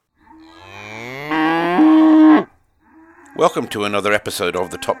Welcome to another episode of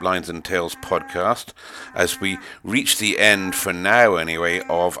the Top Lines and Tales podcast, as we reach the end, for now anyway,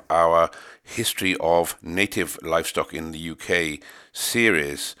 of our History of Native Livestock in the UK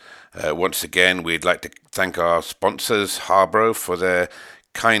series. Once again, we'd like to thank our sponsors, Harbro, for their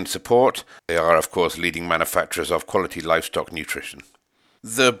kind support. They are, of course, leading manufacturers of quality livestock nutrition.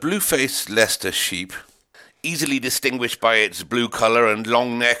 The Blueface Leicester sheep, easily distinguished by its blue colour and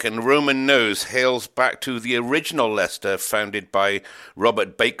long neck and Roman nose, hails back to the original Leicester founded by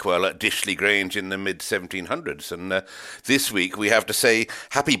Robert Bakewell at Dishley Grange in the mid-1700s. And this week we have to say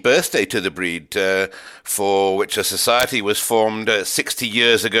happy birthday to the breed, for which a society was formed 60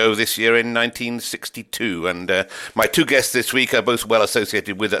 years ago this year in 1962. And my two guests this week are both well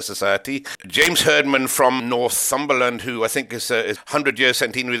associated with that society. James Herdman from Northumberland, who I think is 100 years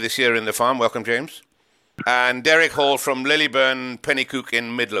centenary this year in the farm. Welcome, James. And Derek Hall from Lilyburn, Pennycook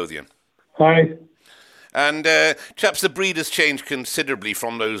in Midlothian. Hi. And chaps, the breed has changed considerably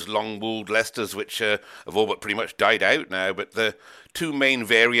from those long-wooled Leicesters, which have all but pretty much died out now. But the two main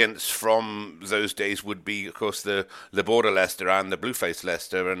variants from those days would be, of course, the Border Leicester and the Blueface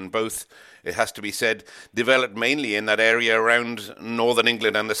Leicester. And both, it has to be said, developed mainly in that area around northern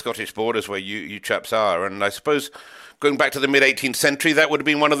England and the Scottish borders where you chaps are. And I suppose, going back to the mid-18th century, that would have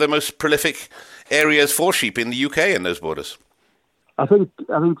been one of the most prolific areas for sheep in the UK in those borders. I think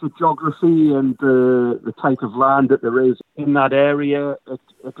the geography and the type of land that there is in that area,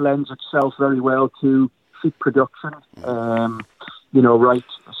 it lends itself very well to sheep production. Right,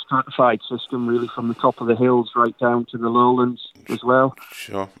 a stratified system really from the top of the hills right down to the lowlands as well.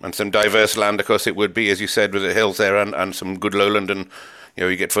 Sure, and some diverse land, of course, it would be, as you said, with the hills there and some good lowland, and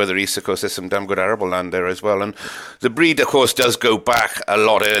you get further east, of course, there's some damn good arable land there as well. And the breed, of course, does go back a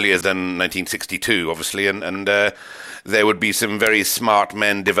lot earlier than 1962, obviously, and there would be some very smart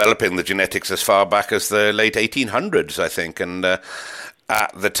men developing the genetics as far back as the late 1800s, I think. And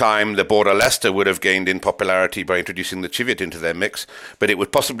at the time, the Border Leicester would have gained in popularity by introducing the Cheviot into their mix, but it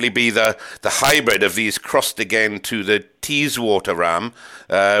would possibly be the hybrid of these crossed again to the Teeswater ram,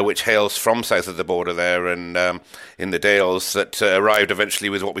 which hails from south of the border there and in the Dales, that arrived eventually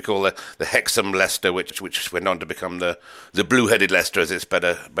with what we call the Hexham Leicester, which went on to become the blue-headed Leicester, as it's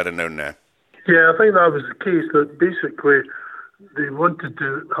better known now. Yeah, I think that was the case, that basically they wanted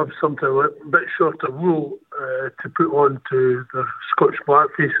to have something a bit shorter wool to put on to the Scotch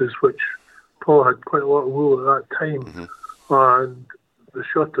Blackfaces, which Paul had quite a lot of wool at that time. Mm-hmm. And the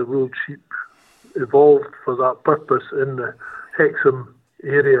shorter wooled sheep evolved for that purpose in the Hexham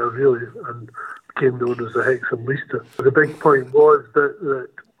area, really, and became known as the Hexham Leicester. The big point was that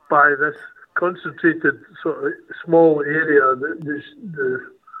by this concentrated sort of small area, the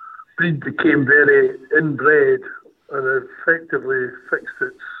breed became very inbred and effectively fixed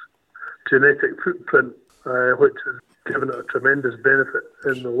its genetic footprint, which has given it a tremendous benefit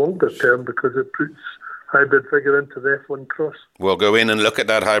in the longer term because it puts hybrid vigour into the F1 cross. We'll go in and look at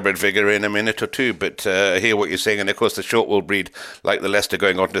that hybrid vigour in a minute or two, but I hear what you're saying, and of course the short wool breed, like the Leicester,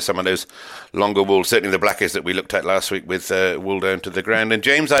 going on to some of those longer wool, certainly the blackies that we looked at last week with wool down to the ground. And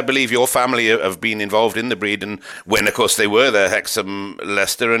James, I believe your family have been involved in the breed, and when of course they were the Hexham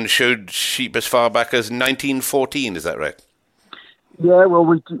Leicester and showed sheep as far back as 1914, is that right? Yeah, well,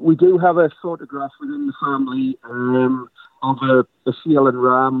 we do have a photograph within the family of a Fiellan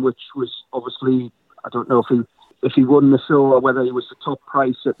ram, which was obviously, I don't know if he won the show or whether he was the top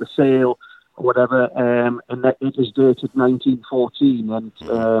price at the sale or whatever, and that it is dated 1914, and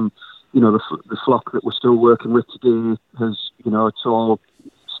the flock that we're still working with today has, it's all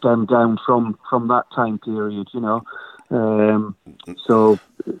stemmed down from that time period, so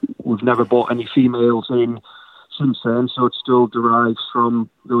we've never bought any females in since then, so it still derives from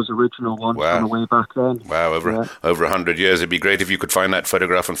those original ones from the way back then. Wow, over 100 years. It'd be great if you could find that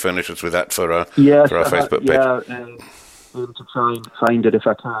photograph and furnish us with that for our Facebook page. To try and find it if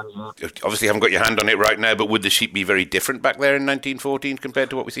I can. Yeah. Obviously, you haven't got your hand on it right now, but would the sheep be very different back there in 1914 compared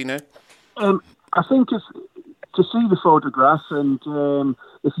to what we see now? I think to see the photograph, and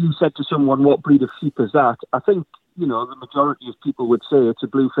if you said to someone, what breed of sheep is that, I think the majority of people would say it's a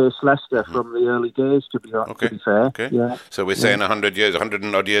Blueface Leicester from the early days, to be fair. Okay. Yeah. So we're saying 100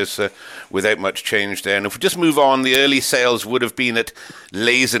 and odd years without much change there. And if we just move on, the early sales would have been at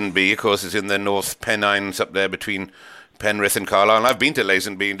Lazenby, of course, it's in the North Pennines up there between Penrith and Carlisle. And I've been to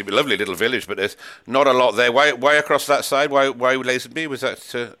Lazenby, and it's a lovely little village, but there's not a lot there. Why across that side? Why Lazenby? Was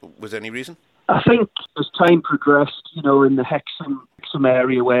there any reason? I think as time progressed, in the Hexham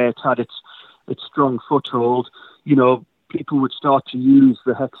area where it had its strong foothold, people would start to use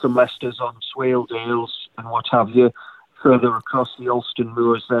the Hexham Leicesters on Swale Dales and what have you, further across the Ulston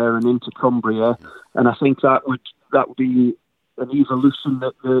Moors there and into Cumbria. And I think that would that would be an evolution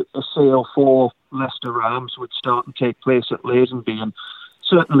that a sale for Leicester Rams would start and take place at Lazenby, and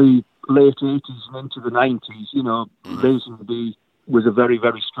certainly late 80s and into the 90s, Lazenby was a very,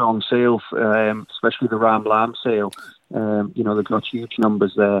 very strong sale, especially the Ram Lamb sale. They got huge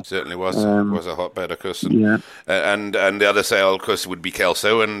numbers there. Certainly was a hotbed, of course. And the other sale, of course, would be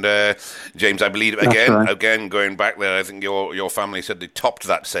Kelso. And James, I believe, again, going back there, I think your family said they topped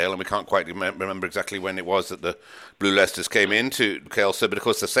that sale, and we can't quite remember exactly when it was that the Blue Leicesters came into Kelso. But, of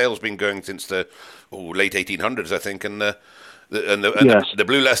course, the sale's been going since the late 1800s, I think, and the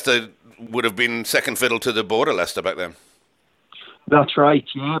Blue Leicester would have been second fiddle to the Border Leicester back then. That's right,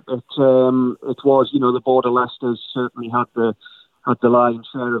 yeah. It was, the Border Leicesters certainly had the lion's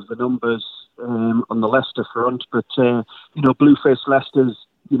share of the numbers on the Leicester front, but Blueface Leicesters,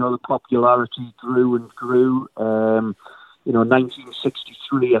 the popularity grew and grew.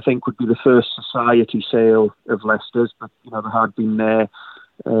 1963, I think, would be the first society sale of Leicesters, but there had been there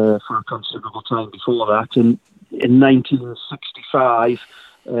for a considerable time before that. In 1965,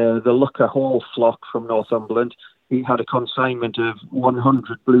 the Looker Hall flock from Northumberland, he had a consignment of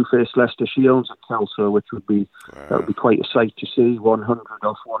 100 Blueface Leicester Shields at Kelso, which would be quite a sight to see. 100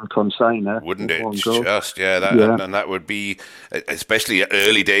 off one consigner, wouldn't it? Just and that would be, especially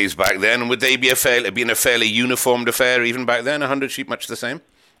early days back then. Would they be a fairly uniformed affair even back then? 100 sheep, much the same.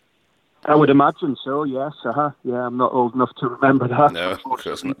 I would imagine so. Yes. Yeah, I'm not old enough to remember that. No, of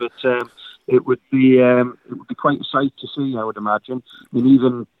course not. But it would be quite a sight to see, I would imagine. I mean,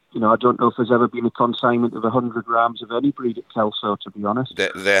 even. I don't know if there's ever been a consignment of 100 rams of any breed at Kelso, to be honest.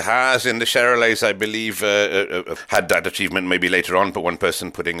 There has in the Cheroleys, I believe, had that achievement maybe later on, but one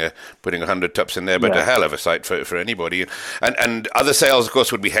person putting 100 tups in there, but a hell of a sight for anybody. And other sales, of course,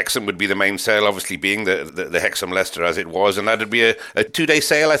 would be Hexham, would be the main sale, obviously being the Hexham Leicester as it was, and that would be a 2-day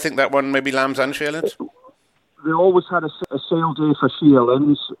sale, I think, that one, maybe lambs and shearlings? They always had a sale day for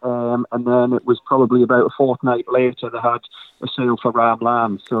shearlings, and then it was probably about a fortnight later they had a sale for ram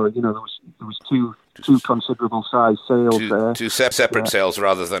lambs. So there was two considerable size sales there. Two separate sales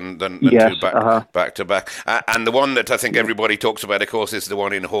rather than two back to back. And the one that I think everybody talks about, of course, is the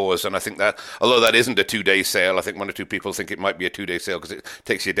one in Hawes. And I think that, although that isn't a 2-day sale, I think one or two people think it might be a 2-day sale because it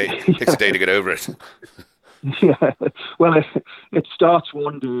takes a day to get over it. Yeah, well, it starts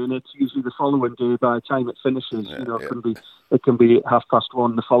one day and it's usually the following day by the time it finishes. It can be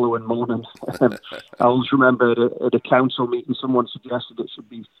 1:30 the following morning. I always remember at a council meeting, someone suggested it should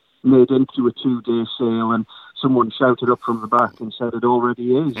be made into a 2-day sale, and someone shouted up from the back and said it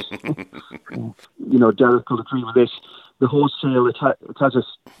already is. Derek will agree with this. The horse sale, it has a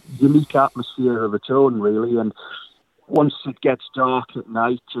unique atmosphere of its own, really, and once it gets dark at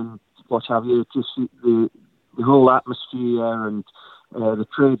night and what have you, just the whole atmosphere and the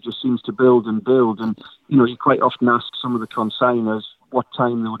trade just seems to build and build. And, you quite often ask some of the consigners what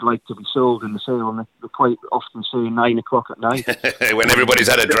time they would like to be sold in the sale, and they quite often say 9 o'clock at night. When everybody's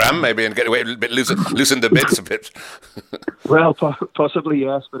had a dram, maybe, and get away a little bit, loosen the bits a bit. Well, possibly,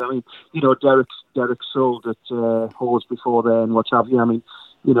 yes. But, I mean, Derek sold at Hawes before then, what have you. I mean,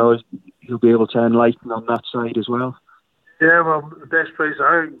 you'll be able to enlighten on that side as well. Yeah, well, the best price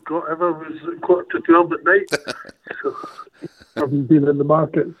I got ever was 11:45 at night. So, I haven't been in the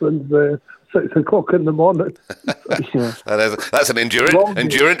market since 6 o'clock in the morning. Yeah. That's an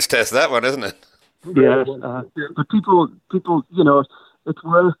endurance test, that one, isn't it? Yes, but people, it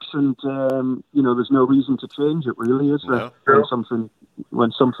works, and there's no reason to change it, really, is there? No.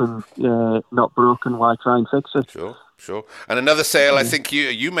 When something not broken, why try and fix it? Sure. And another sale, I think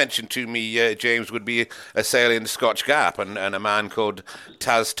you mentioned to me, James, would be a sale in Scotch Gap, and a man called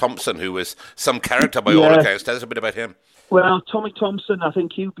Taz Thompson, who was some character by all accounts. Tell us a bit about him. Well, Tommy Thompson, I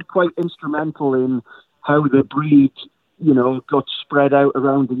think he'd be quite instrumental in how the breed, got spread out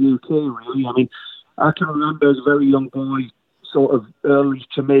around the UK, really. I mean, I can remember as a very young boy, sort of early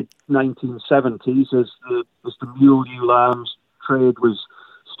to mid 1970s, as the mule ewe lambs trade was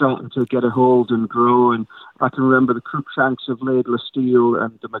starting to get a hold and grow, and I can remember the Cruikshanks of Laidler Steel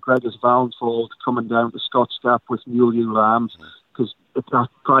and the McGregor's Valensfold coming down to Scotch Gap with mule ewe lambs, because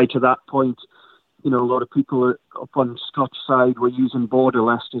prior to that point, a lot of people up on Scotch side were using Border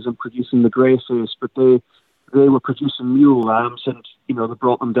Leicesters and producing the Greyface, but they were producing mule lambs, and they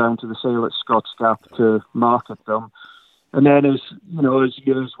brought them down to the sale at Scotch Gap to market them. And then as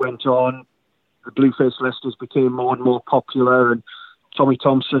years went on, the Blueface Leicesters became more and more popular, and Tommy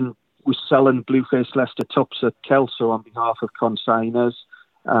Thompson was selling Blueface Leicester tups at Kelso on behalf of consigners,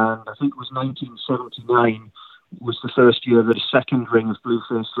 and I think it was 1979 was the first year that a second ring of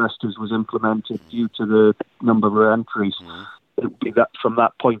Blueface Leicesters was implemented due to the number of entries. It would be that from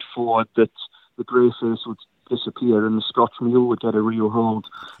that point forward that the Greyface would disappear and the Scotch mule would get a real hold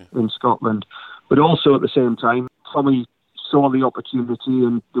in Scotland. But also at the same time, Tommy saw the opportunity,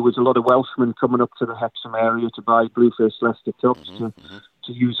 and there was a lot of Welshmen coming up to the Hexham area to buy Blueface Leicester Tups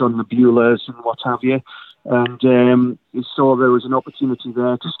to use on the Beulahs and what have you. And he saw there was an opportunity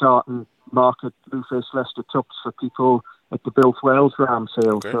there to start and market Blueface Leicester Tups for people at the Built Wales ram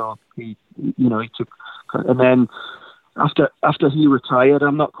sale. Okay. So he took, and then after he retired,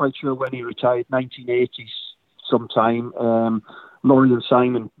 I'm not quite sure when he retired, 1980s sometime, Laurie and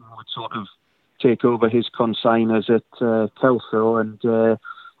Simon would sort of take over his consigners at Kelso, and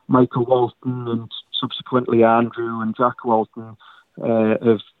Michael Walton and subsequently Andrew and Jack Walton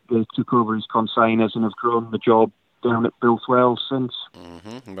took over his consigners and have grown the job down at Built Wales since.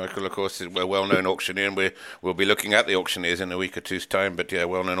 Michael, of course, is a well-known auctioneer, and we'll be looking at the auctioneers in a week or two's time. But yeah,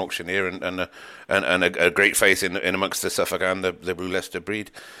 well-known auctioneer and a great face in amongst the Suffolk and the Blue Leicester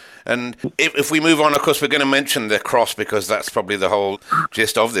breed. And if we move on, of course, we're going to mention the cross because that's probably the whole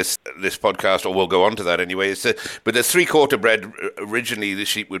gist of this podcast, or we'll go on to that anyway. But the three-quarter bred, originally the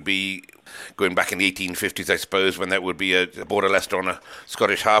sheep would be going back in the 1850s, I suppose, when that would be a Border Leicester on a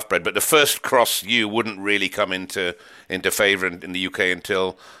Scottish half-bred. But the first cross ewe wouldn't really come into favour in the UK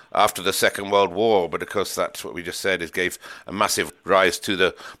until after the Second World War. But of course, that's what we just said, it gave a massive rise to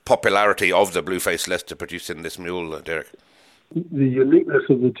the popularity of the Blueface Leicester producing this mule, Derek. The uniqueness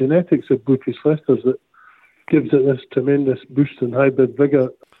of the genetics of Blueface Leicesters that gives it this tremendous boost in hybrid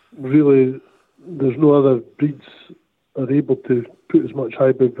vigour. Really, there's no other breeds are able to put as much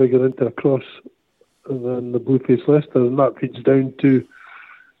hybrid vigour into a cross than the Blueface Leicester, and that feeds down to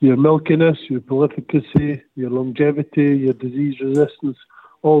your milkiness, your prolificacy, your longevity, your disease resistance,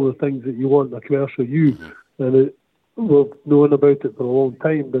 all the things that you want in a commercial ewe. And we've known about it for a long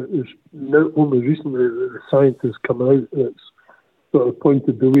time, but it's not only recently that the science has come out that's sort of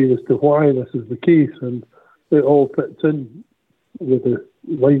pointed the way as to why this is the case, and it all fits in with the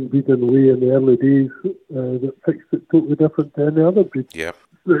line breeding way in the early days that fixed it totally different to any other breed. Yeah,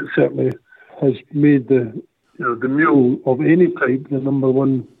 it certainly has made the mule of any type the number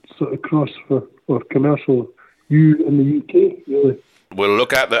one sort of cross for commercial ewe in the UK, really. We'll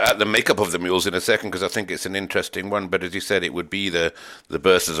look at the makeup of the mules in a second because I think it's an interesting one. But as you said, it would be the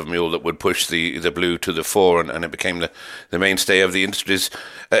bursters of mule that would push the blue to the fore, and it became the mainstay of the industries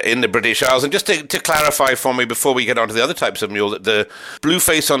in the British Isles. And just to clarify for me before we get on to the other types of mule, that the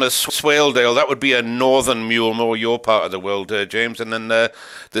Blueface on a Swaledale, that would be a northern mule, more your part of the world, James, and then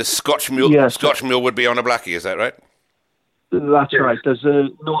the Scotch mule, yes. Scotch mule would be on a Blackie. Is that right? That's right. There's a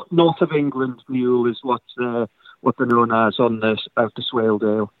north of England mule is what they're known as on the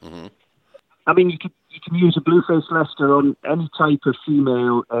Swaledale. Mm-hmm. I mean, you can use a Blueface Leicester on any type of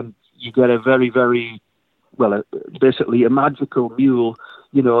female, and you get a very, very basically a magical mule.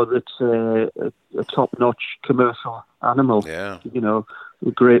 That's a top-notch commercial animal. Yeah.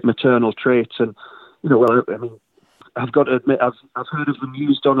 With great maternal traits, and I mean, I've got to admit, I've heard of them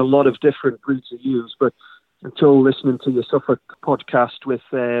used on a lot of different breeds of ewes, but until listening to your Suffolk podcast with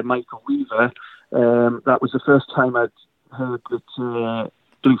Michael Weaver. That was the first time I'd heard that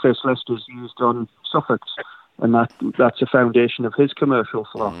Blueface Leicester's used on Suffolks, and that's a foundation of his commercial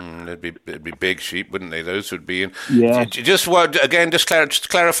flock. It'd be big sheep, wouldn't they? Those would be. Yeah. Just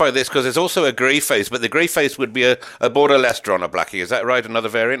clarify this because there's also a grey face, but the grey face would be a Border Leicester on a Blackie. Is that right? Another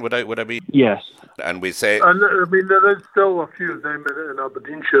variant? Would I be? Yes. And we say. And I mean, there is still a few of them in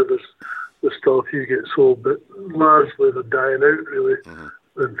Aberdeenshire. There's still a few get sold, but largely they're dying out really. Mm-hmm.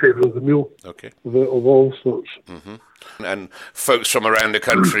 In favour of the mule, okay, of all sorts. Mm-hmm. And folks from around the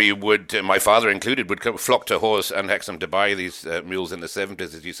country would, my father included, would flock to Horse and Hexham to buy these mules in the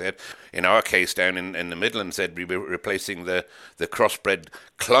 70s, as you said. In our case, down in the Midlands, we were replacing the crossbred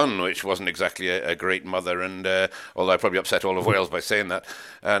Clun, which wasn't exactly a great mother, and although I probably upset all of Wales by saying that.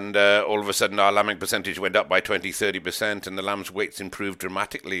 And all of a sudden, our lambing percentage went up by 20-30%, and the lamb's weights improved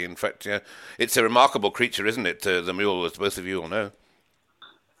dramatically. In fact, it's a remarkable creature, isn't it, the mule, as both of you all know.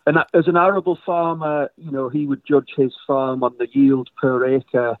 And as an arable farmer, he would judge his farm on the yield per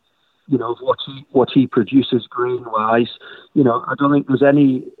acre, of what he produces grain-wise. I don't think there's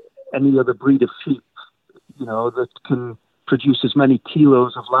any other breed of sheep, that can produce as many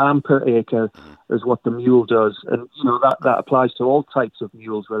kilos of lamb per acre as what the mule does. And, that applies to all types of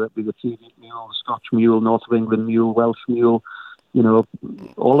mules, whether it be the Teviot mule, the Scotch mule, North of England mule, Welsh mule,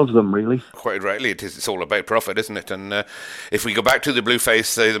 all of them, really. Quite rightly, it's all about profit, isn't it? And if we go back to the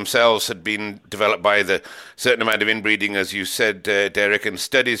Blueface, they themselves had been developed by the certain amount of inbreeding, as you said, Derek, and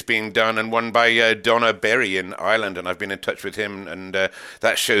studies being done, and one by Donna Berry in Ireland, and I've been in touch with him, and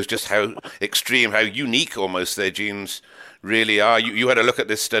that shows just how extreme, how unique almost their genes really are. You had a look at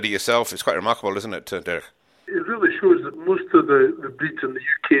this study yourself. It's quite remarkable, isn't it, Derek? it really shows that most of the breeds in the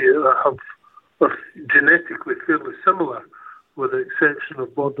UK are genetically fairly similar, with the exception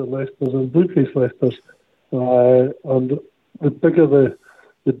of Border Leicesters and Blueface Leicesters. And the bigger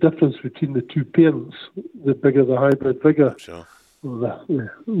the difference between the two parents, the bigger the hybrid vigor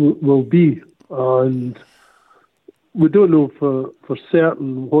will be. And we don't know for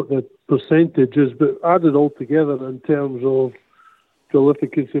certain what the percentage is, but added all together in terms of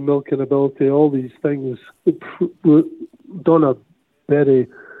prolificacy, milking ability, all these things, Donna Berry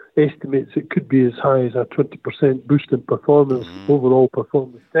estimates it could be as high as a 20% boost in performance, overall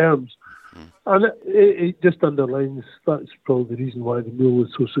performance terms. And it just underlines that's probably the reason why the mule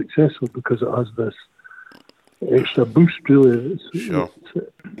is so successful, because it has this extra boost, really. Sure.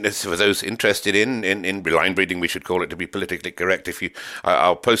 For those interested in line breeding, we should call it, to be politically correct.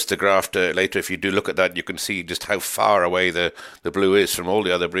 I'll post the graph later. If you do look at that, you can see just how far away the blue is from all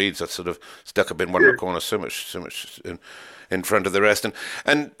the other breeds. That's sort of stuck up in one corner, so much in front of the rest.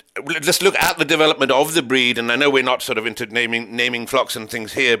 And just look at the development of the breed, and I know we're not sort of into naming flocks and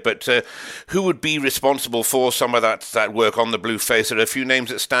things here, but who would be responsible for some of that work on the blue face? There are a few names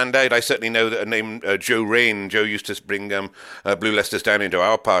that stand out. I certainly know that a name, Joe Rain. Joe used to bring blue Leicesters down into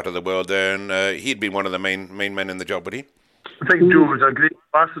our part of the world there, and he'd been one of the main men in the job, would he? I think Joe was a great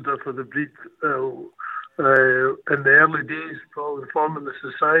ambassador for the breed in the early days, probably forming the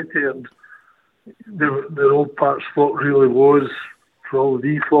society, and the Old Parks flock really was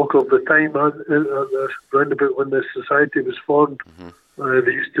probably the flock of the time, around about when the society was formed.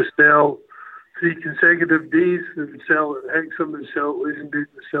 They used to sell 3 consecutive days. They would sell at Hexham, and sell at Lazenby, and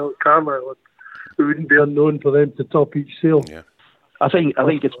sell at Carlisle. It wouldn't be unknown for them to top each sale. Yeah. I think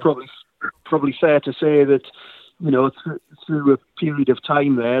it's probably fair to say that, through a period of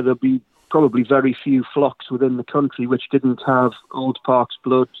time there'll be probably very few flocks within the country which didn't have Old Parks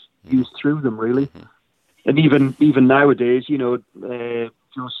blood used through them, really. And even nowadays, Joe's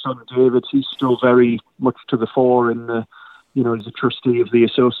son David, he's still very much to the fore in the, he's a trustee of the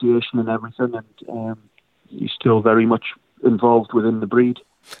association and everything, and he's still very much involved within the breed.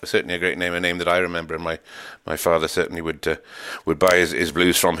 Certainly a great name, a name that I remember, and my father certainly would buy his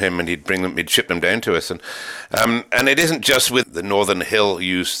blues from him, and he'd ship them down to us, and it isn't just with the Northern Hill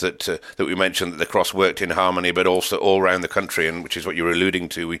use that we mentioned that the cross worked in harmony, but also all around the country, and which is what you were alluding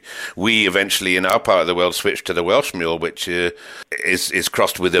to. We eventually in our part of the world switched to the Welsh Mule, which is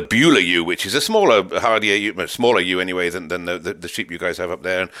crossed with a Beulah ewe, which is a smaller, hardier ewe, smaller ewe anyway than the sheep you guys have up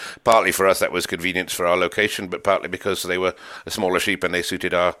there, and partly for us that was convenience for our location, but partly because they were a smaller sheep and they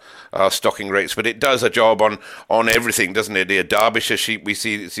suited our stocking rates. But it does a job on everything, doesn't it? The Derbyshire sheep we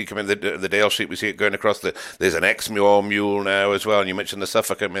see come in, the Dale sheep, we see it going across. There's an Exmoor mule now as well, and you mentioned the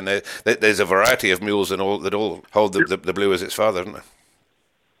Suffolk. I mean, there's a variety of mules and all that all hold the blue as its father, isn't there?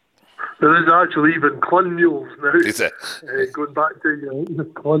 There is actually even Clun mules now. Is there? Going back to The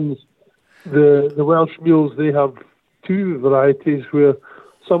Cluns, the Welsh mules, they have 2 varieties where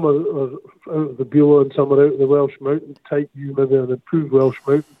some are out of the Beulah and some are out of the Welsh Mountain type ewe, maybe an improved Welsh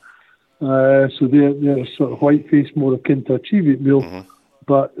Mountain. So they're sort of white face, more akin to a Cheviot mule,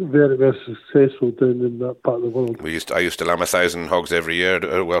 but very, very successful down in that part of the world. I used to lamb 1,000 hogs every year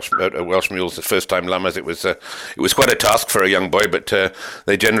at Welsh mules. The first time lammers, it was quite a task for a young boy, but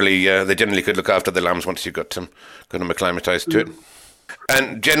they generally could look after the lambs once you got them acclimatized to it.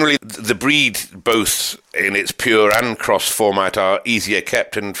 And generally, the breed, both in its pure and cross format, are easier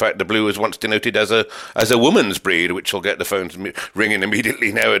kept. In fact, the blue is once denoted as a woman's breed, which will get the phones ringing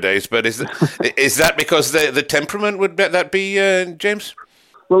immediately nowadays. But is that because the temperament, would that be, James?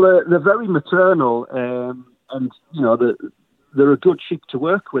 Well, they're very maternal, and they're a good sheep to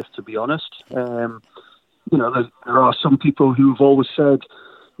work with, to be honest. There are some people who've always said,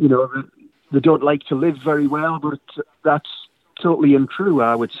 they don't like to live very well, but that's totally untrue,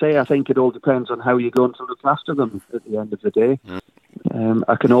 I would say. I think it all depends on how you're going to look after them at the end of the day.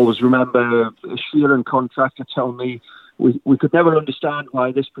 I can always remember a shearing contractor telling me we could never understand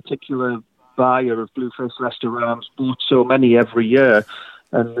why this particular buyer of Blueface Leicester rams bought so many every year.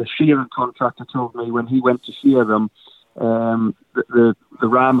 And the shearing contractor told me when he went to shear them, the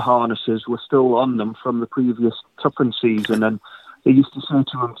ram harnesses were still on them from the previous tuppence season, and they used to say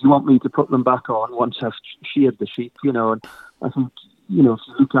to him, "Do you want me to put them back on once I've sheared the sheep?" And I think, if you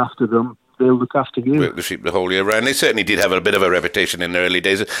look after them, they'll look after you. Work the sheep the whole year round. They certainly did have a bit of a reputation in the early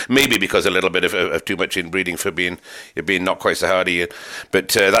days, maybe because a little bit of too much inbreeding for being not quite so hardy. But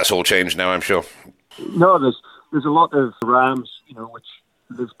that's all changed now, I'm sure. No, there's a lot of rams, which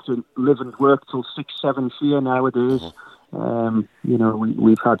live and work till 6-7 years nowadays.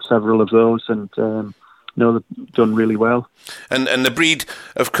 We've had several of those, and they've done really well. And the breed,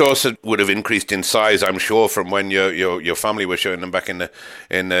 of course, would have increased in size, I'm sure, from when your family were showing them back in the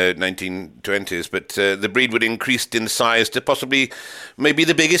 1920s. But the breed would increase in size to possibly maybe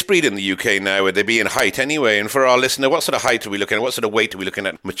the biggest breed in the UK now. Would they be in height anyway? And for our listener, what sort of height are we looking at? What sort of weight are we looking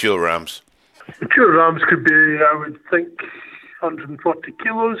at? Mature rams. Mature rams could be, I would think, 140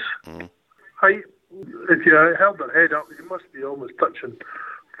 kilos height. If you held their head up, you must be almost touching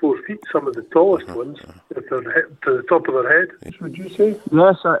 4 feet, some of the tallest ones, if they're to the top of their head. Would you say?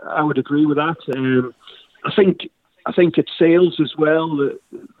 Yes, I would agree with that. I think it sales as well,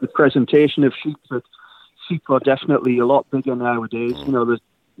 the presentation of sheep, that sheep are definitely a lot bigger nowadays.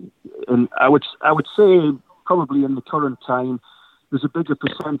 And I would say probably in the current time, there's a bigger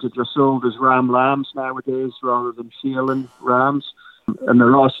percentage are sold as ram lambs nowadays rather than shearling rams. And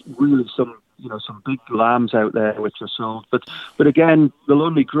there are really some big lambs out there which are sold. But again, they'll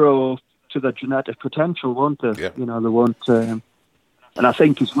only grow to their genetic potential, won't they? Yeah. They won't. And I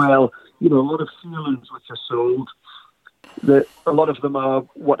think as well, a lot of shearlings which are sold, that a lot of them are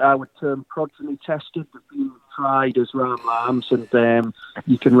what I would term progeny tested. They've been tried as ram lambs, and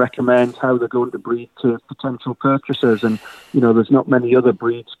you can recommend how they're going to breed to potential purchasers. And there's not many other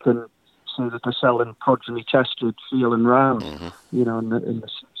breeds can say that they're selling progeny tested shearling rams. In the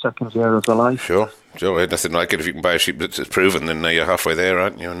second year of their life. Sure. Nothing like it. If you can buy a sheep that's proven, then you're halfway there,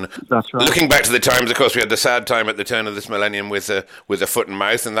 aren't you? And that's right. Looking back to the times, of course, we had the sad time at the turn of this millennium with a foot and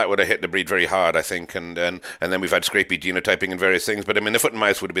mouth, and that would have hit the breed very hard, I think. And then we've had scrapie genotyping and various things. But I mean, the foot and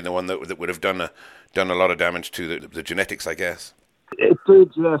mouth would have been the one that would have done a lot of damage to the genetics, I guess. It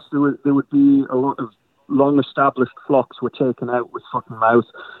did, yes. There would be a lot of long-established flocks were taken out with foot and mouth.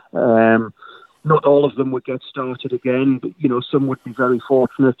 Not all of them would get started again, but some would be very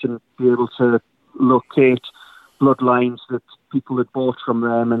fortunate and be able to locate bloodlines that people had bought from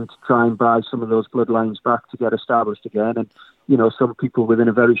them and try and buy some of those bloodlines back to get established again. And some people within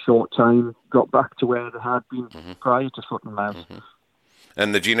a very short time got back to where they had been prior to foot and mouth.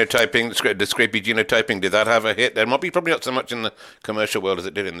 And the genotyping, the scrapie genotyping, did that have a hit? There might be probably not so much in the commercial world as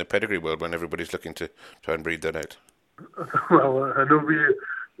it did in the pedigree world when everybody's looking to try and breed that out. Well, I know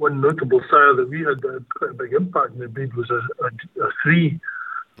one notable sire that we had quite a big impact in the breed was a 3,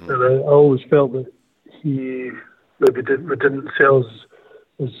 and I always felt that we didn't sell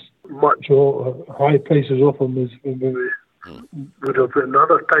as much or high prices off him as we would have in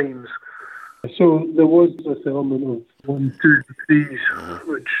other times. So there was this element of 1, 2, 3s,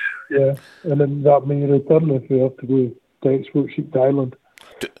 which and then that may return if we have to go to export sheep to Ireland.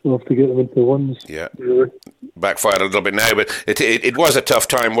 We'll have to get them into ones. Yeah. Backfired a little bit now, but it was a tough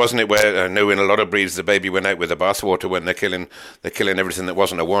time, wasn't it? Where I know in a lot of breeds the baby went out with the bathwater when they're killing everything that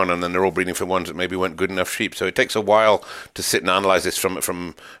wasn't a one, and then they're all breeding for ones that maybe weren't good enough sheep. So it takes a while to sit and analyse this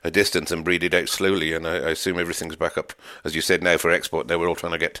from a distance and breed it out slowly. And I assume everything's back up, as you said, now for export. Now we're all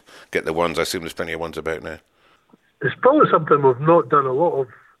trying to get the ones. I assume there's plenty of ones about now. It's probably something we've not done a lot of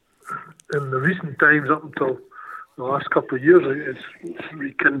in the recent times up until the last couple of years. It's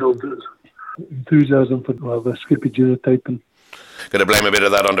rekindled its enthusiasm for the scrapie genotyping. Got to blame a bit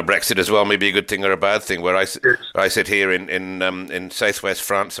of that on the Brexit as well. Maybe a good thing or a bad thing. Where I sit here in southwest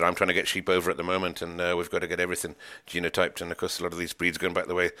France, and I'm trying to get sheep over at the moment, and we've got to get everything genotyped. And of course, a lot of these breeds going back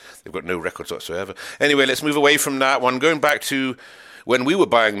the way they've got no records whatsoever. Anyway, let's move away from that one. Going back to when we were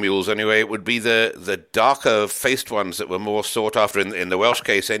buying mules, anyway, it would be the darker faced ones that were more sought after in the Welsh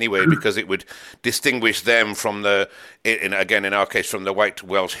case, anyway, because it would distinguish them from in our case, from the white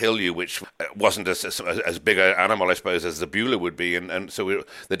Welsh Hilly, which wasn't as big an animal, I suppose, as the Beulah would be, and so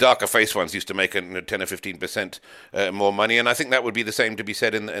the darker faced ones used to make 10 or 15% more money, and I think that would be the same to be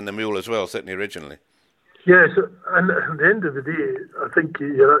said in the mule as well, certainly originally. Yes, and at the end of the day, I think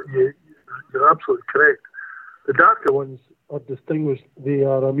you're absolutely correct. The darker ones are distinguished. They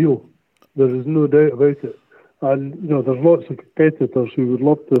are a mule. There is no doubt about it. And there's lots of competitors who would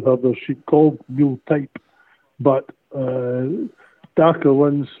love to have their sheep called mule type, but darker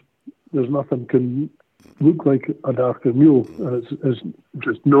ones, there's nothing can look like a darker mule. It's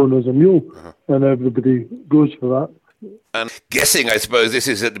just known as a mule, and everybody goes for that. And guessing, I suppose, this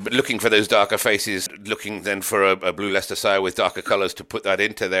is looking for those darker faces, looking then for a blue Leicester sire with darker colours to put that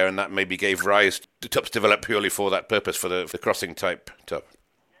into there, and that maybe gave rise to tups developed purely for that purpose, for the crossing type tup.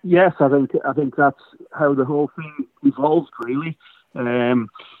 Yes, I think that's how the whole thing evolved, really. The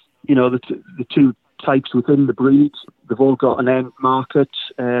two types within the breed, they've all got an end market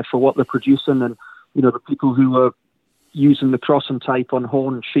for what they're producing, and the people who are using the crossing type on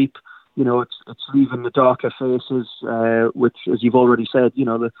horned sheep, it's leaving the darker faces, which, as you've already said,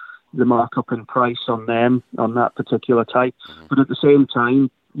 the markup in price on them, on that particular type. But at the same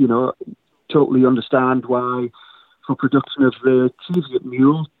time, totally understand why, for production of the Cheviot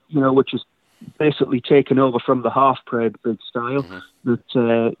mule, which is basically taken over from the half-bred big style, that,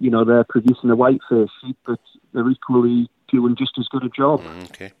 they're producing a whiteface sheep, but they're equally doing just as good a job.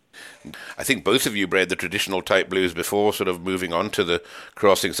 Okay. I think both of you bred the traditional type blues before sort of moving on to the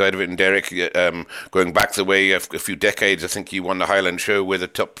crossing side of it. And Derek, going back the way a few decades, I think you won the Highland Show with a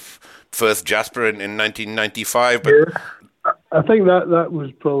top first Jasper in 1995. But yeah, I think that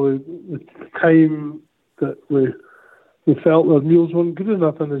was probably the time that we felt our mules weren't good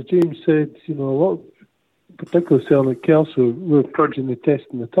enough. And as James said, a lot, particularly selling at Kelso, we're purging the test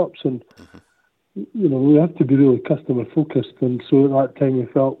in the tops, and we have to be really customer focused, and so at that time we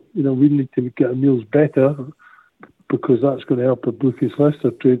felt, we need to get our meals better because that's going to help our Blueface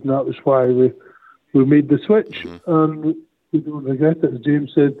Leicester trade, and that was why we made the switch. And we don't regret it, as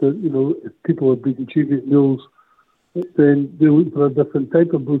James said, that if people are breeding Cheviot mules, then they look for a different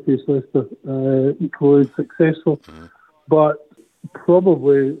type of Blueface Leicester, equally successful. But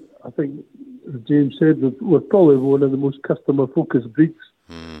probably, I think, as James said, we're probably one of the most customer focused breeds.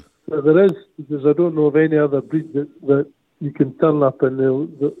 There is, because I don't know of any other breed that you can turn up and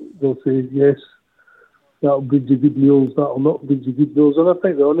they'll say, yes, that'll breed you good mules, that'll not breed you good mules. And I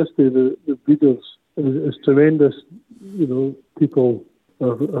think the honesty of the breeders is tremendous. People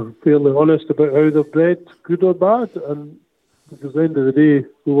are fairly honest about how they're bred, good or bad. And because at the end of the day,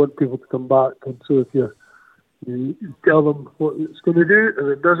 we want people to come back. And so if you tell them what it's going to do and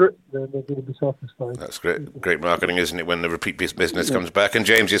it does it, then they're going to be satisfied. That's great marketing, isn't it, when the repeat business comes back? And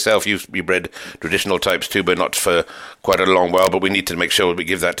James, yourself, you bred traditional types too, but not for quite a long while, but we need to make sure we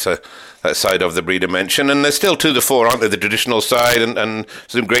give that side of the breed a mention. And there's still to the fore, aren't there, the traditional side, and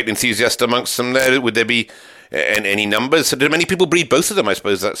some great enthusiasts amongst them there. Would there be any numbers? So do many people breed both of them? I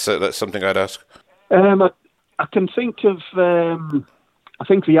suppose that's something I'd ask. I can think of, I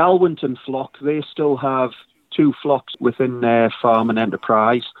think the Alwynton flock, they still have 2 flocks within their farm and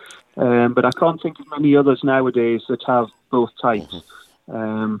enterprise, but I can't think of many others nowadays that have both types.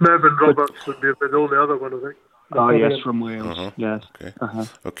 Mervyn Roberts would be the only other one, I think. Oh, yes, from Wales, yes.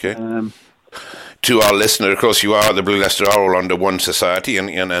 Okay. To our listener, of course, you are the Blue Leicester are all under one society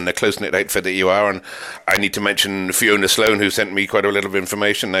and a close-knit outfit that you are. And I need to mention Fiona Sloan, who sent me quite a little bit of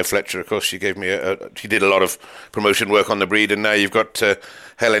information. Now, Fletcher, of course, she gave me she did a lot of promotion work on the breed, and now you've got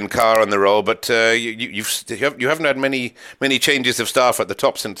Helen Carr on the roll. But you haven't had many changes of staff at the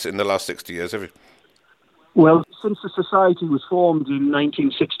top since in the last 60 years, have you? Well, since the society was formed in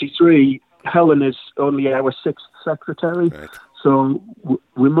 1963, Helen is only our 6th secretary. Right. So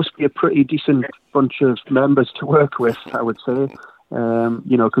we must be a pretty decent bunch of members to work with, I would say,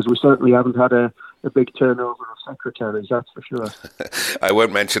 because we certainly haven't had a big turnover of secretaries, that's for sure. I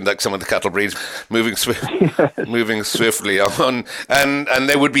won't mention that some of the cattle breeds moving swiftly on, and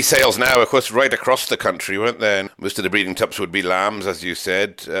there would be sales now, of course, right across the country, weren't there? Most of the breeding tups would be lambs, as you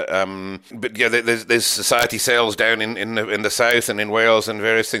said, but yeah, there's society sales down in the south and in Wales and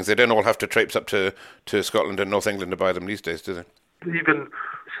various things. They don't all have to traipse up to Scotland and North England to buy them these days, do they? Even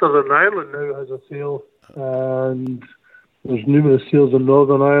Southern Ireland now has a sale, and there's numerous sales in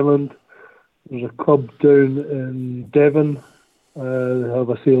Northern Ireland. There's a club down in Devon. They have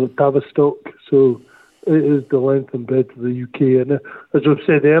a sale at Tavistock. So it is the length and breadth of the UK. And as I've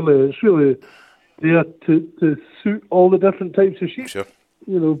said earlier, it's really there to suit all the different types of sheep. Sure.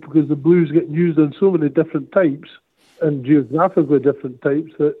 Because the blues get used in so many different types and geographically different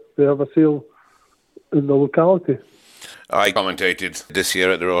types that they have a sale in the locality. I commentated this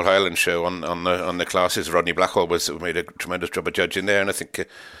year at the Royal Highland Show on the classes. Rodney Blackwell made a tremendous job of judging there, and I think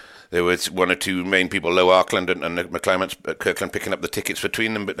there was 1 or 2 main people, Low Arkland and McClimats at Kirkland, picking up the tickets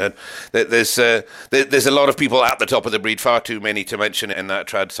between them. But there's a lot of people at the top of the breed, far too many to mention in that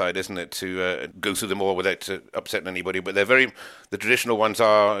trad side, isn't it, to go through them all without upsetting anybody. But the traditional ones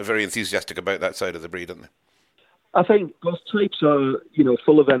are very enthusiastic about that side of the breed, aren't they? I think both types are,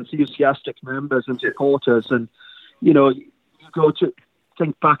 full of enthusiastic members and supporters. And, you go to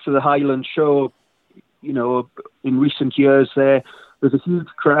think back to the Highland Show, in recent years there's a huge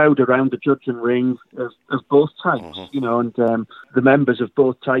crowd around the judging ring of both types, and the members of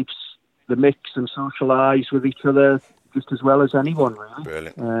both types, they mix and socialise with each other just as well as anyone, really.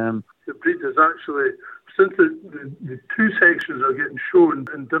 Brilliant. The breed is actually, since the 2 sections are getting shown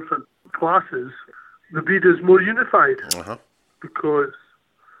in different classes, the breed is more unified because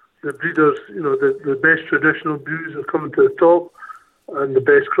the breeders, the best traditional blues are coming to the top and the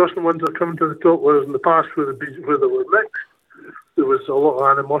best crossing ones are coming to the top, whereas in the past where they were mixed, there was a lot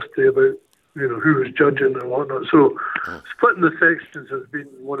of animosity about who was judging and whatnot. So splitting the sections has been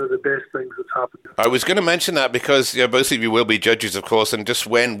one of the best things that's happened. I was going to mention that because both of you will be judges, of course, and just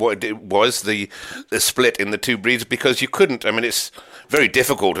what it was the split in the two breeds, because you couldn't. I mean, it's very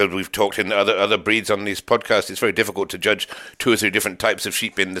difficult, as we've talked in other breeds on these podcasts. It's very difficult to judge 2 or 3 different types of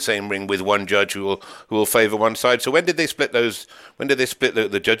sheep in the same ring with one judge who will favour one side. So when did they split those? When did they split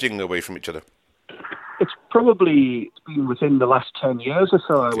the judging away from each other? It's probably been within the last 10 years or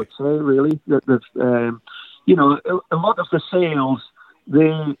so, I would say, really. That a lot of the sales,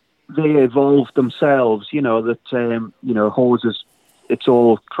 they evolved themselves, horses, it's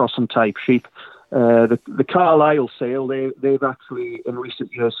all crossing type sheep. The Carlisle sale, they've actually in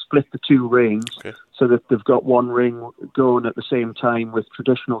recent years split the 2 rings so that they've got one ring going at the same time with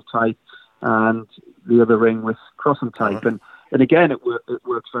traditional type and the other ring with crossing type. And again, it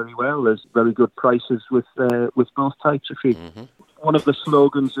works very well. There's very good prices with both types of sheep. Mm-hmm. One of the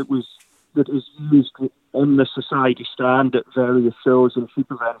slogans that is used on the society stand at various shows and sheep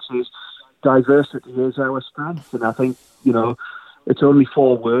events is "diversity is our strength," and I think it's only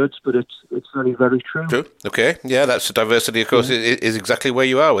 4 words, but it's very, very true. True. Okay. Yeah, that's diversity. Of course, is exactly where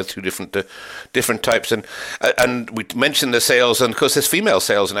you are with 2 different types, and we mentioned the sales, and of course, there's female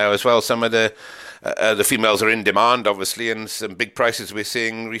sales now as well. Some of the females are in demand, obviously, and some big prices we're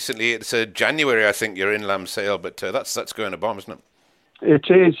seeing recently. It's January, I think, your in-lamb sale, but that's going a bomb, isn't it?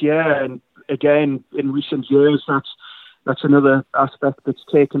 It is, yeah. And again, in recent years, that's another aspect that's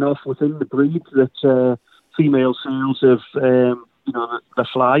taken off within the breed, that female sales have, they're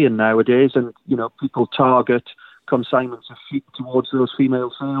flying nowadays, and, people target consignments of sheep towards those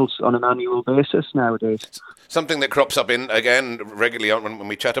female sales on an annual basis nowadays. Something that crops up regularly when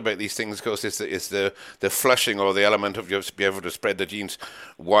we chat about these things, of course, is the flushing, or the element of just be able to spread the genes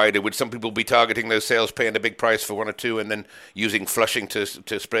wider. Would some people be targeting those sales, paying a big price for 1 or 2, and then using flushing to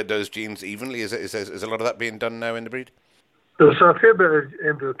spread those genes evenly? Is a lot of that being done now in the breed? There's a fair bit of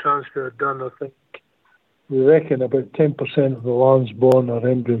embryo transfer done, I think. We reckon about 10% of the lambs born are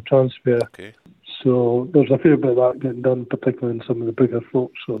embryo transfer. Okay. So there's a fair bit of that getting done, particularly in some of the bigger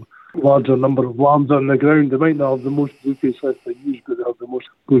flocks. So larger number of lambs on the ground. They might not have the most blueface lister used, but they have the most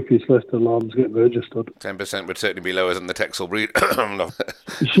blueface lister lambs getting registered. 10% would certainly be lower than the Texel breed.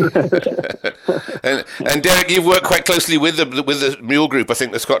 and Derek, you've worked quite closely with the mule group. I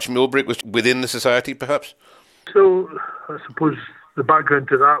think the Scotch Mule Breed was within the society, perhaps? So I suppose the background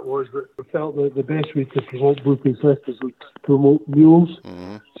to that was that we felt that the best way to promote blueface listers was to promote mules.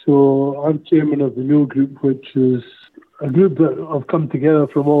 Mm-hmm. So I'm chairman of the Mule Group, which is a group that have come together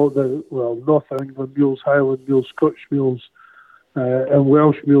from all North England mules, Highland mules, Scotch mules, and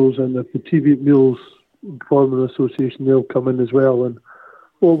Welsh mules, and if the TV mules form an association, they'll come in as well. And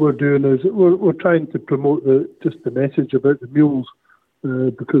what we're doing is we're trying to promote just the message about the mules,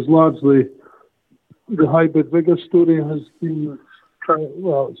 because largely the hybrid vigor story has been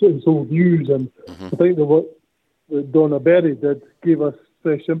it's old news, and I think that what Donna Berry did gave us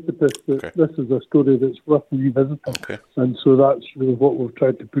fresh impetus that this is a story that's worth revisiting. Okay. And so that's really what we've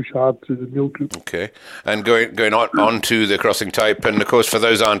tried to push hard through the Mule Group. Okay. And going on to the crossing type, and of course for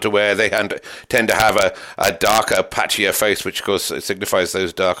those who aren't aware, they tend to have a darker, patchier face, which of course signifies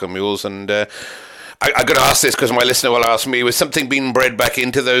those darker mules. And I'm going to ask this because my listener will ask me, was something being bred back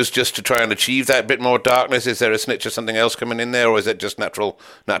into those just to try and achieve that bit more darkness? Is there a snitch or something else coming in there, or is it just natural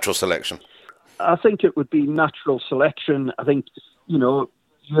selection? I think it would be natural selection. I think,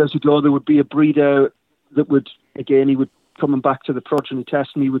 years ago there would be a breeder that would, again, he would, coming back to the progeny test,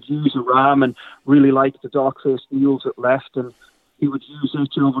 and he would use a ram and really like the dark-faced mules at left, and he would use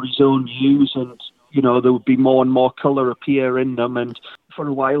it over his own ewes, and, there would be more and more colour appear in them. And for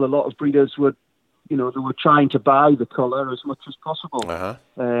a while, a lot of breeders would, they were trying to buy the colour as much as possible. Uh-huh.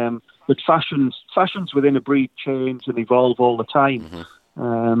 But fashions within a breed change and evolve all the time.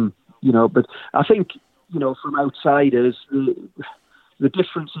 Mm-hmm. But I think, from outsiders, the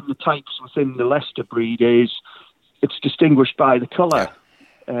difference in the types within the Leicester breed is it's distinguished by the colour.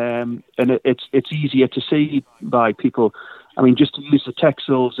 Yeah. And it's easier to see by people. I mean, just to use the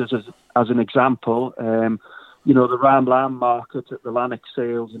Texels as an example, the Ram Lamb market at the Lanark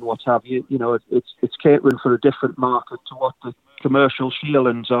sales and what have you, it's catering for a different market to what the commercial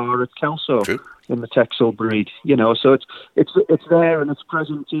shearlings are at Kelso. True. In the Texel breed, so it's there and it's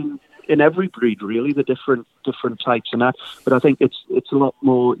present in every breed, really, the different types and that. But I think it's a lot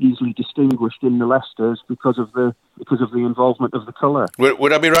more easily distinguished in the Leicesters because of the involvement of the colour.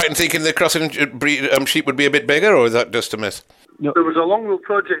 Would I be right in thinking the crossing breed sheep would be a bit bigger, or is that just a myth? No. There was a long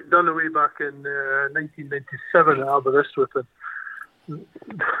project done away back in 1997 at Aberystwyth, and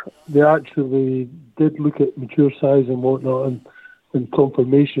they actually did look at mature size and whatnot, and and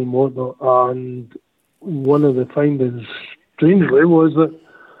confirmation and whatnot. And one of the findings, strangely, was that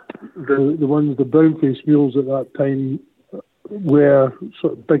the brown-faced mules at that time were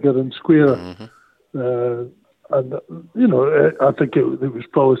sort of bigger and squarer. And, I think it was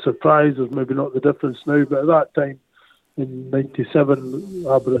probably a surprise. There's maybe not the difference now, but at that time, in 97,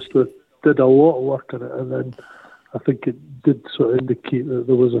 Aberystwyth did a lot of work on it, and then I think it did sort of indicate that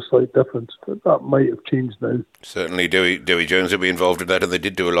there was a slight difference, but that might have changed now. Certainly, Dewey Jones will be involved in that, and they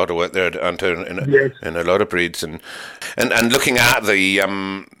did do a lot of work there, in a lot of breeds, and looking at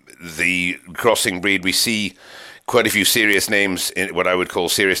the crossing breed, we see quite a few serious names, what I would call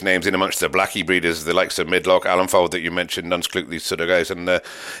serious names, in amongst the Blackie breeders, the likes of Midlock, Allenfold that you mentioned, Nunsclute, these sort of guys, and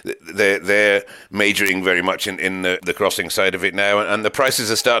they're majoring very much in the crossing side of it now, and the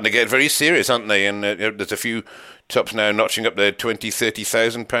prices are starting to get very serious, aren't they? And there's a few tops now notching up their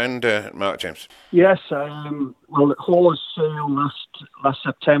 £20,000-30,000 mark, James. Yes, well, at Hall's sale last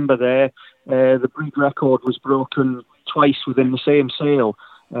September there, the breed record was broken twice within the same sale.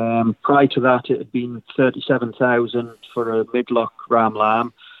 Prior to that, it had been 37,000 for a Midlock Ram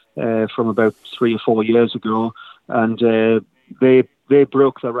Lamb from about 3 or 4 years ago, and they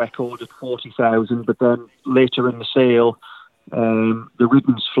broke the record at 40,000. But then later in the sale, the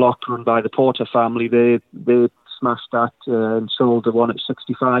Riddens flock run by the Porter family, they smashed that and sold the one at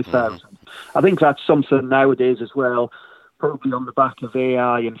 65,000. I think that's something nowadays as well, probably on the back of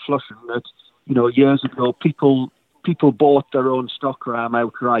AI and flushing. That years ago people bought their own stock ram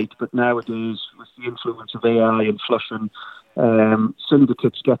outright, but nowadays, with the influence of AI and flushing,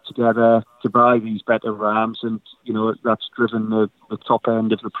 syndicates get together to buy these better rams, and that's driven the top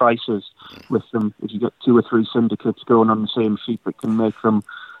end of the prices with them. If you get 2 or 3 syndicates going on the same sheep, it can make them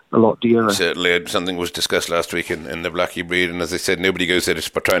a lot dearer. Certainly, something was discussed last week in the Blackie breed, and as I said, nobody goes there to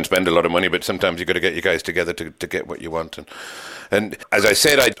try and spend a lot of money, but sometimes you've got to get your guys together to get what you want. And as I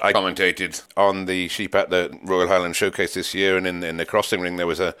said, I commentated on the sheep at the Royal Highland Showcase this year, and in the crossing ring there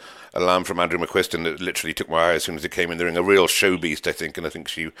was a lamb from Andrew McQuiston that literally took my eye as soon as it came in the ring. A real show beast, I think, and I think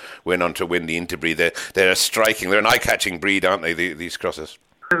she went on to win the interbreed. They're striking. They're an eye-catching breed, aren't they, these crosses?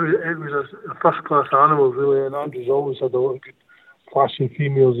 It was a first-class animal, really, and Andrew's always had a lot of good clashing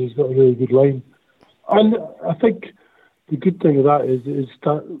females. He's got a really good line. And I think the good thing of that is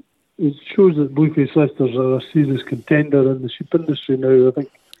that it shows that Blueface Leicesters are a serious contender in the sheep industry now. I think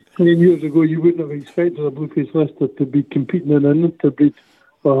 10 years ago you wouldn't have expected a Blueface Leicester to be competing in an interbreed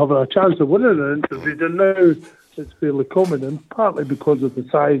or having a chance of winning an interbreed, and now it's fairly common, and partly because of the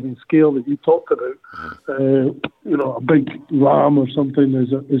size and scale that you talked about. A big ram or something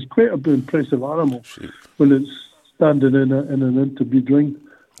is quite an impressive animal when it's standing in an interbreed ring.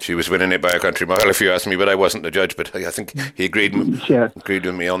 She was winning it by a country mile, if you ask me, but I wasn't the judge. But I think he agreed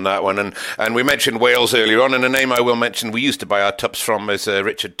with me on that one. And we mentioned Wales earlier on, and a name I will mention we used to buy our tups from is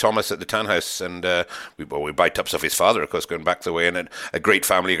Richard Thomas at the Tanhouse, and we buy tups off his father, of course, going back the way, and a great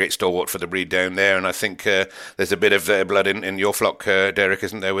family, a great stalwart for the breed down there. And I think there's a bit of blood in your flock, Derek,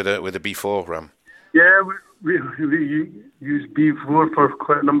 isn't there, with a B4 ram? Yeah, we used B4 for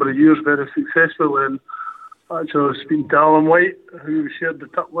quite a number of years, very successful, and actually, I was speaking to Alan White, who we shared the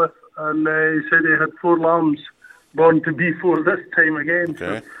tup with, and he said he had 4 lambs born to B4 this time again.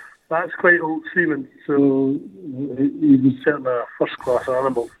 Okay. So that's quite old semen. So he was certainly a first-class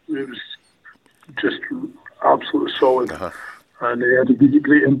animal. It was just absolutely solid. And he had a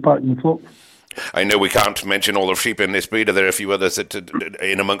great impact in the flock. I know we can't mention all the sheep in this breed. Are there a few others that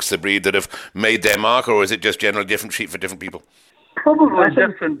in amongst the breed that have made their mark, or is it just generally different sheep for different people? Probably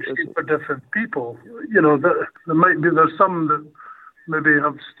different sheep for different people. There's some that maybe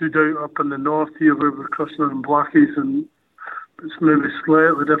have stood out up in the north here where we're crossing in Blackies, and it's maybe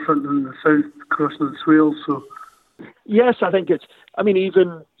slightly different in the south crossing in Swales. So yes, I think it's. I mean,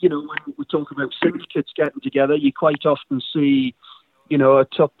 even when we talk about syndicates getting together, you quite often see a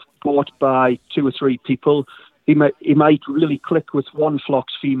tup bought by 2 or 3 people. He might really click with one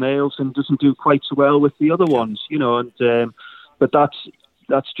flock's females and doesn't do quite so well with the other ones. But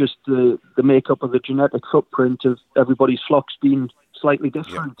that's just the makeup of the genetic footprint of everybody's flocks being slightly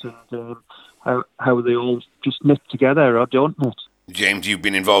different, and how they all just knit together or don't knit. James, you've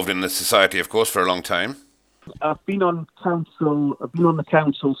been involved in the society, of course, for a long time. I've been on the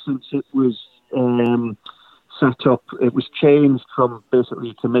council since it was set up. It was changed from basically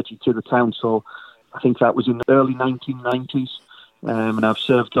a committee to the council. I think that was in the early 1990s, and I've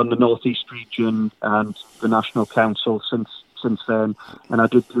served on the North East region and the National Council since then, and I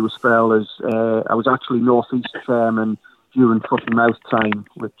did do a spell as I was actually North East chairman during foot and mouth time,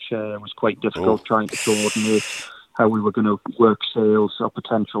 which was quite difficult trying to coordinate how we were going to work sales or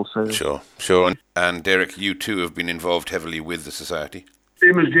potential sales. Sure. And Derek, you too have been involved heavily with the society.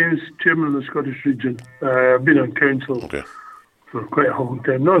 Same as James, chairman of the Scottish region. I've been on council for quite a long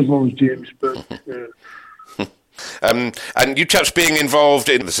time. Not as long as James, but... And you chaps being involved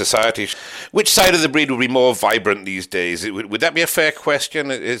in the society, which side of the breed would be more vibrant these days? Would that be a fair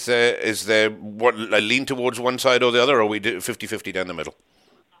question? Is there what a lean towards one side or the other, or are we 50-50 down the middle?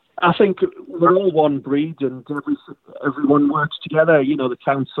 I think we're all one breed and everyone works together. You know, the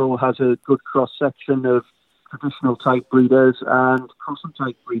council has a good cross-section of traditional type breeders and crossing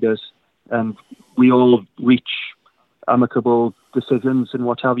type breeders, and we all reach amicable decisions and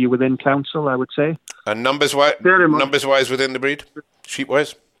what have you within council, I would say. And numbers-wise within the breed,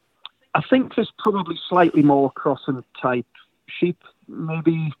 sheep-wise? I think there's probably slightly more crossing type sheep,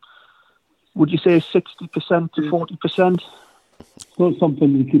 maybe, would you say 60% to 40%? It's not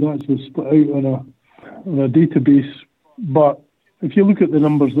something you could actually split out on a database, but if you look at the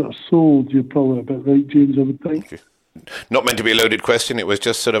numbers that are sold, you're probably a bit right, James, I would think. Okay. Not meant to be a loaded question, it was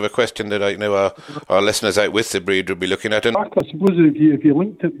just sort of a question that I know our listeners out with the breed would be looking at. And I suppose if you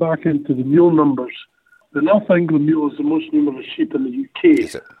linked it back into the mule numbers, the North England mule is the most numerous sheep in the UK.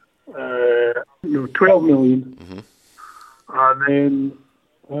 Is it? 12 million. Mm-hmm. And then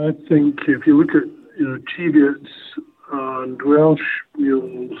I think if you look at Cheviots and Welsh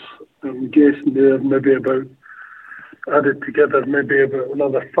mules, I'm guessing they're maybe about, added together, maybe about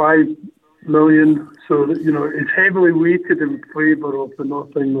another 5 million. So that, it's heavily weighted in favour of the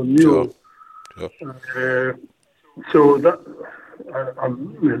North England mule. Sure. So that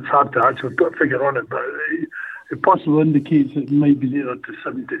it's hard to actually put a figure on it, but it possibly indicates it might be nearer to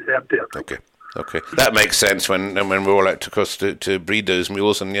 70-30. Okay, that makes sense when we're all out to breed those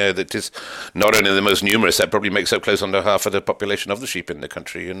mules, and that is not only the most numerous, that probably makes up close under half of the population of the sheep in the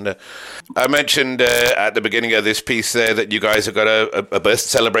country. And I mentioned at the beginning of this piece there that you guys have got a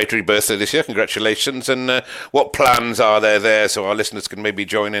celebratory birthday this year. Congratulations! And what plans are there so our listeners can maybe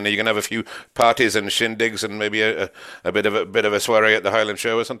join in? Are you going to have a few parties and shindigs and maybe a bit of a soiree at the Highland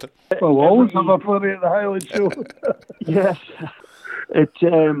Show or something? Well, we'll always have a soiree at the Highland Show. Yes.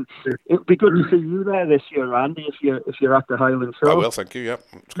 It'd be good to see you there this year, Andy, if you're at the Highland Show. I will, thank you, yeah.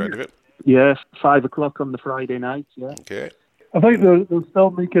 It's great of it. Yes, 5 o'clock on the Friday night, yeah. Okay. I think they're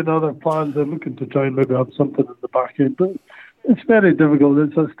still making other plans. They're looking to try and maybe have something in the back end, but it's very difficult.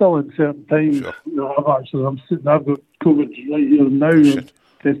 It's still in certain times. Sure. I've got COVID right here now. I'm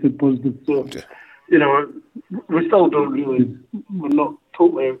tested positive, so we still don't really. We're not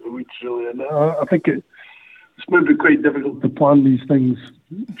totally out of the weeds really, and I think it's maybe quite difficult to plan these things.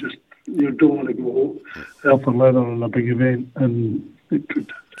 Just don't want to go hell for leather on a big event, and it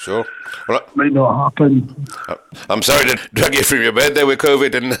could. Sure. Well, might not happen. I'm sorry to drag you from your bed there with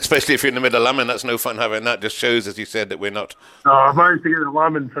COVID, and especially if you're in the middle of lambing, that's no fun having that. Just shows, as you said, that we're not. No, I managed to get the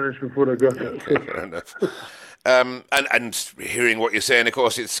lambing finished before I got it. Okay, fair enough. And hearing what you're saying, of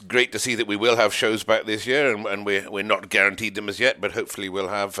course, it's great to see that we will have shows back this year, and we're not guaranteed them as yet, but hopefully we'll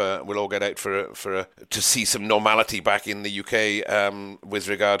all get out to see some normality back in the UK with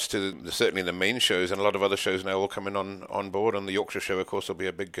regards to certainly the main shows, and a lot of other shows now all coming on board. And the Yorkshire show, of course, will be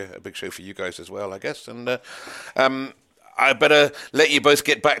a big show for you guys as well, I guess. And I better let you both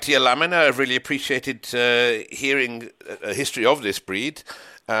get back to your lambing. I've really appreciated hearing a history of this breed.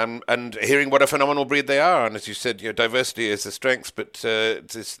 And hearing what a phenomenal breed they are, and as you said, diversity is the strength, but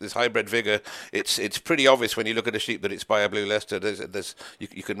this hybrid vigour, it's pretty obvious when you look at a sheep that it's by a Blue Leicester.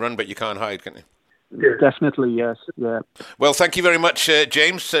 You can run, but you can't hide, can't you? Yeah. Definitely, yes. Yeah. Well, thank you very much,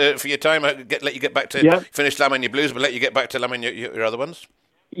 James, for your time. I'll let you get back to finish lambing your blues, but let you get back to lambing your other ones.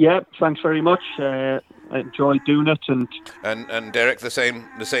 Yeah, thanks very much. I enjoyed doing it, and Derek, the same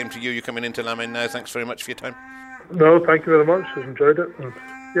to you. You're coming into lambing now. Thanks very much for your time. No, thank you very much. I've enjoyed it.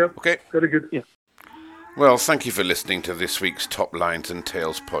 Yeah. Okay. Very good. Yeah. Well, thank you for listening to this week's Top Lines and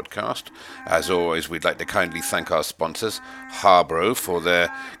Tails podcast. As always, we'd like to kindly thank our sponsors, Harbro, for their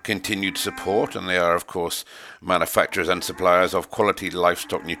continued support, and they are, of course, manufacturers and suppliers of quality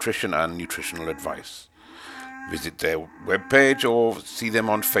livestock nutrition and nutritional advice. Visit their webpage or see them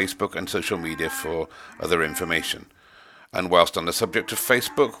on Facebook and social media for other information. And whilst on the subject of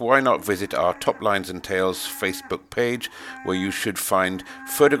Facebook, why not visit our Top Lines and Tails Facebook page, where you should find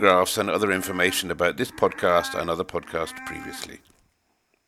photographs and other information about this podcast and other podcasts previously.